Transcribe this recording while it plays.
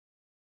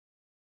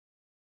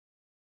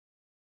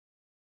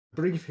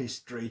Brief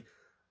history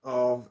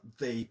of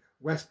the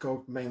West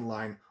Coast Main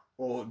Line,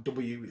 or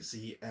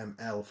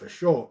WCML for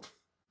short.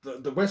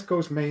 The West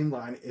Coast Main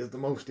Line is the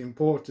most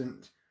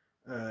important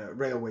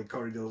railway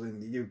corridors in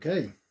the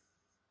UK.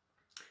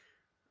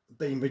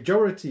 The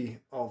majority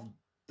of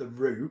the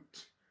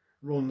route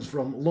runs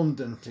from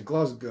London to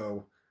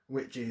Glasgow,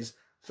 which is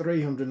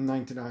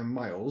 399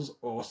 miles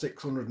or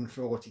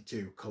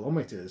 642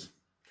 kilometres.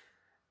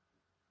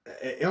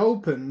 It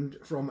opened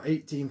from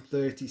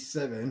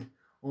 1837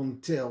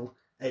 until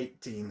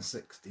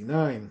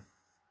 1869.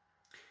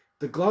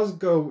 The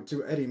Glasgow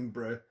to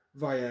Edinburgh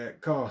via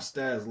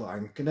Carstairs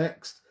line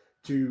connects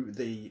to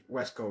the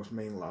West Coast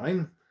Main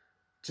Line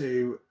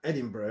to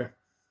Edinburgh.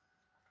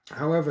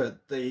 However,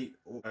 the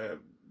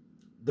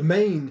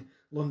main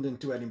London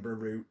to Edinburgh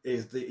route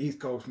is the East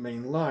Coast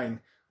Main Line,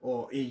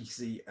 or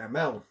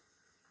WCML.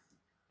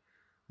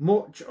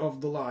 Much of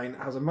the line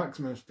has a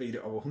maximum speed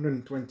of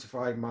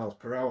 125 miles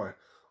per hour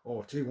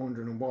or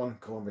 201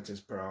 kilometers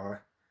per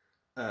hour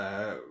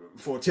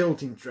for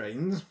tilting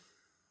trains.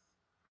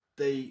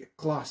 The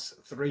Class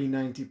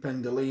 390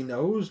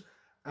 Pendolinos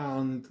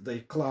and the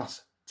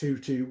Class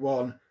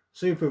 221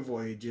 Super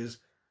Voyagers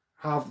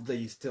have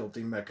these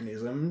tilting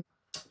mechanisms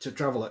to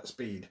travel at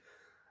speed.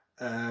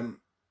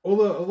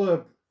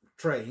 Other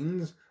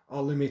trains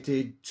are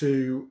limited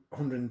to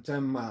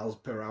 110 miles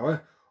per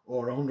hour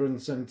or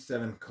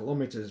 177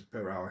 kilometers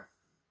per hour.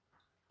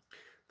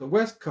 The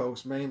West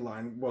Coast Main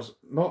Line was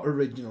not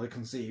originally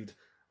conceived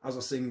as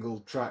a single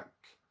track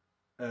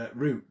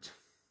route,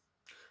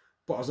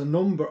 but as a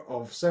number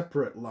of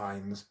separate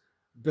lines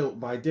built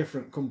by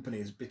different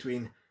companies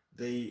between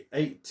the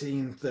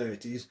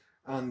 1830s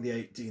and the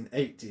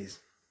 1880s.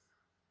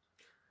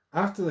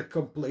 After the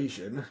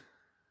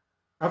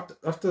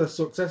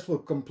successful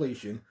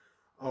completion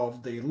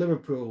of the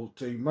Liverpool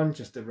to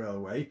Manchester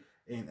Railway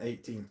in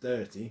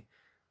 1830,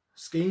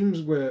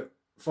 schemes were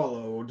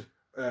followed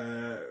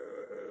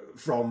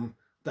from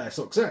their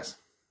success.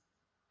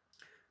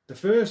 The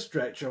first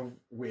stretch of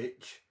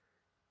which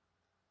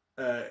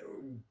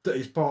that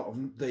is part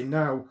of the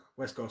now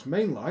West Coast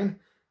Main Line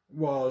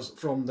was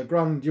from the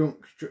Grand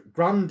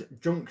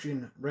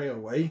Junction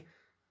Railway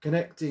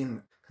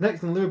connecting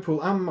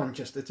Liverpool and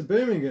Manchester to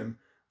Birmingham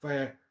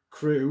via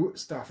Crewe,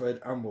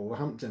 Stafford and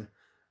Wolverhampton,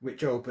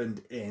 which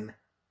opened in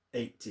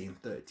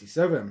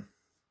 1837.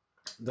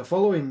 The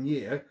following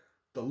year,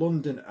 the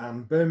London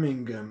and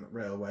Birmingham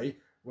Railway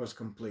was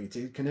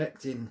completed,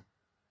 connecting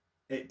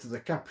it to the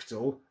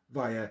capital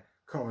via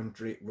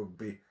Coventry,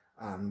 Rugby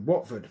and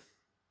Watford.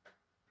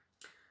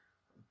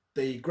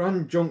 The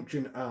Grand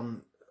Junction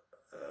and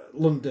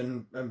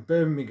London and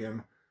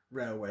Birmingham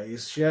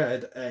Railways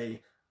shared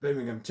a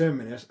Birmingham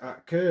terminus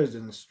at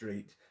Curzon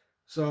Street,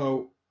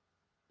 so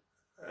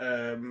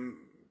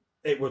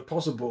it was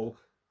possible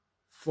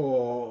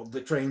for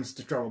the trains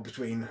to travel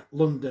between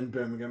London,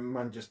 Birmingham,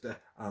 Manchester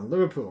and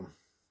Liverpool.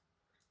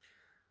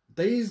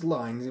 These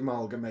lines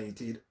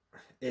amalgamated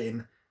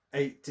in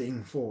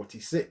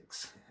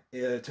 1846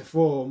 to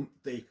form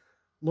the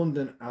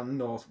London and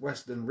North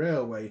Western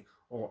Railway,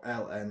 or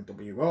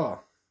LNWR.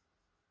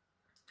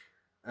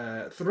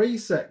 Three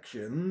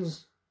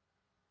sections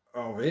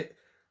of it,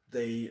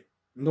 the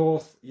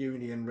North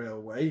Union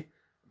Railway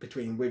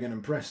between Wigan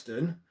and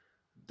Preston,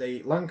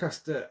 the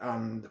Lancaster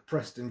and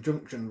Preston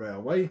Junction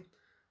Railway,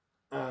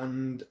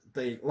 and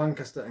the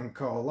Lancaster and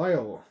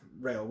Carlisle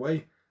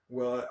Railway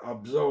were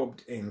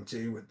absorbed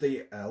into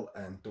the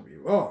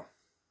LNWR.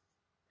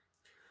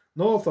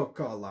 North of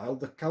Carlisle,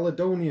 the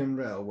Caledonian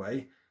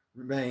Railway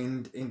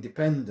remained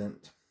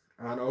independent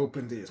and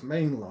opened its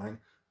main line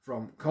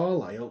from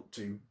Carlisle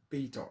to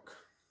Beatock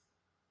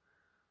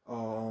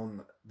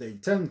on the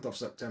 10th of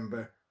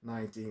September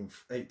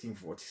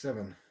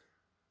 1847,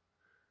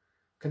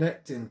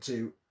 connecting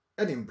to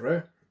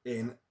Edinburgh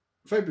in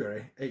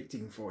February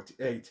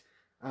 1848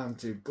 and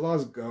to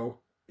Glasgow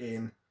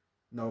in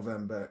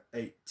November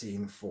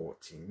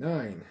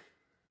 1849.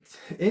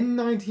 In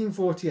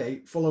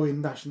 1948,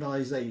 following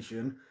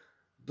nationalisation,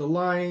 the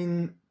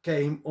line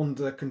came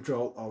under the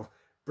control of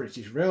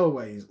British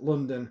Railways,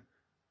 London,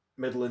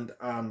 Midland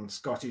and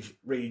Scottish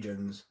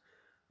regions,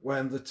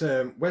 when the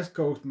term West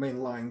Coast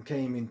Main Line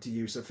came into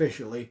use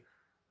officially,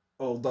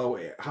 although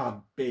it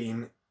had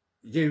been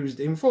used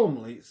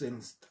informally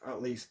since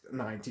at least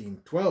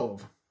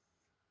 1912.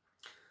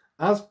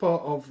 As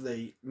part of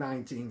the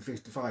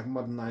 1955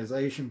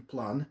 modernisation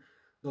plan,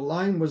 the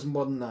line was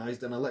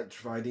modernised and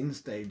electrified in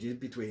stages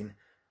between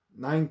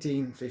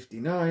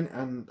 1959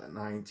 and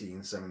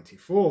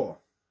 1974.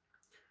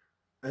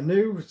 A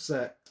new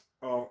set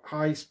of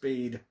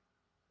high-speed,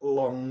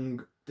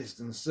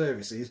 long-distance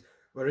services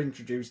were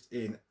introduced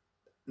in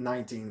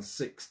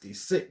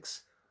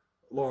 1966,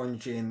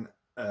 launching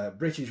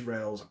British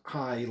Rail's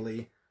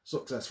highly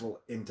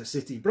successful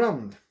Intercity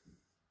brand.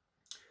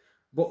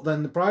 But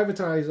then the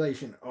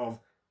privatisation of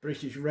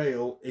British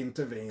Rail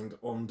intervened,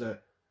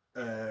 under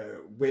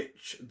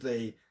which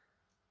the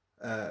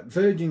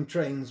Virgin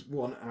Trains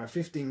won a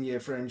 15-year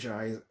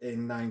franchise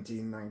in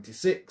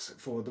 1996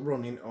 for the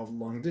running of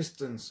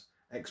long-distance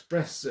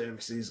express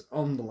services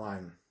on the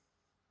line.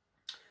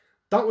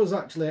 That was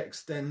actually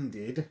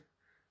extended,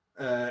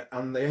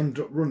 and they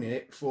ended up running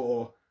it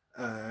for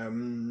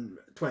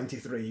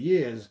 23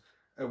 years,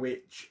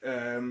 which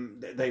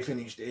they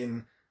finished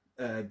in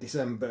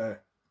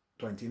December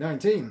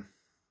 2019.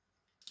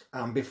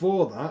 And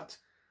before that,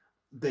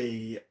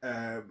 the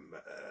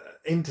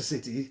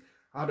Intercity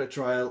had a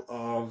trial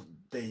of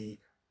the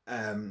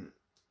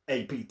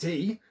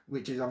APT,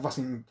 which is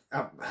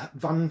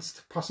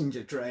Advanced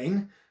Passenger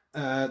Train.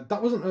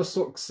 That wasn't a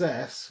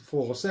success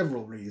for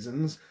several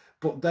reasons,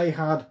 but they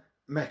had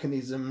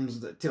mechanisms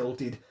that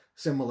tilted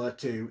similar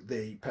to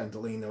the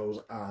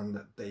Pentolinos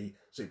and the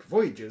Super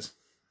Voyagers.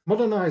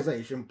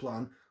 Modernisation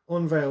plan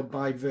unveiled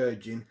by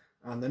Virgin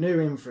and the new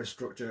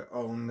infrastructure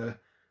on the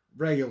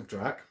rail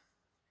track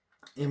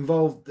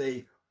involved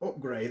the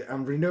upgrade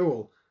and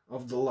renewal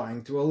of the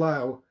line to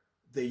allow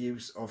the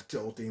use of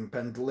tilting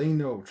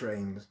Pentolino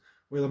trains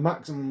with a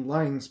maximum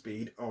line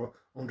speed of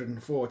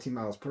 140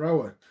 miles per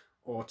hour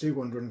or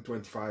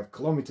 225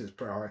 kilometers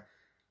per hour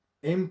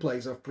in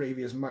place of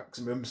previous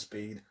maximum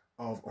speed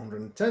of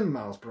 110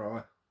 miles per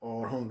hour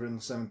or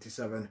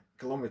 177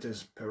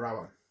 kilometers per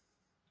hour.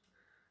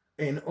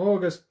 In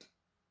August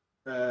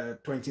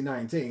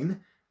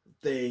 2019,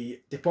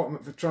 the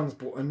Department for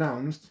Transport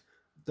announced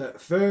that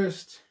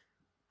first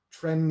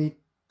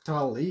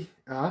Trenitalia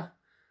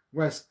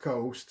West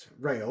Coast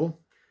Rail,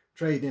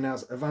 trading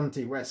as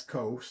Avanti West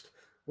Coast,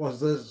 was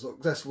the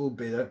successful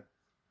bidder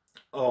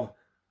of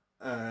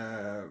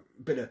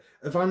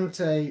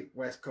Avanti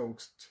West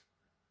Coast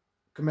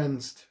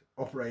commenced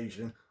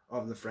operation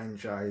of the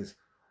franchise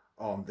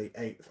on the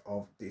 8th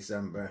of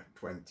December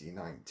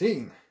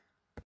 2019.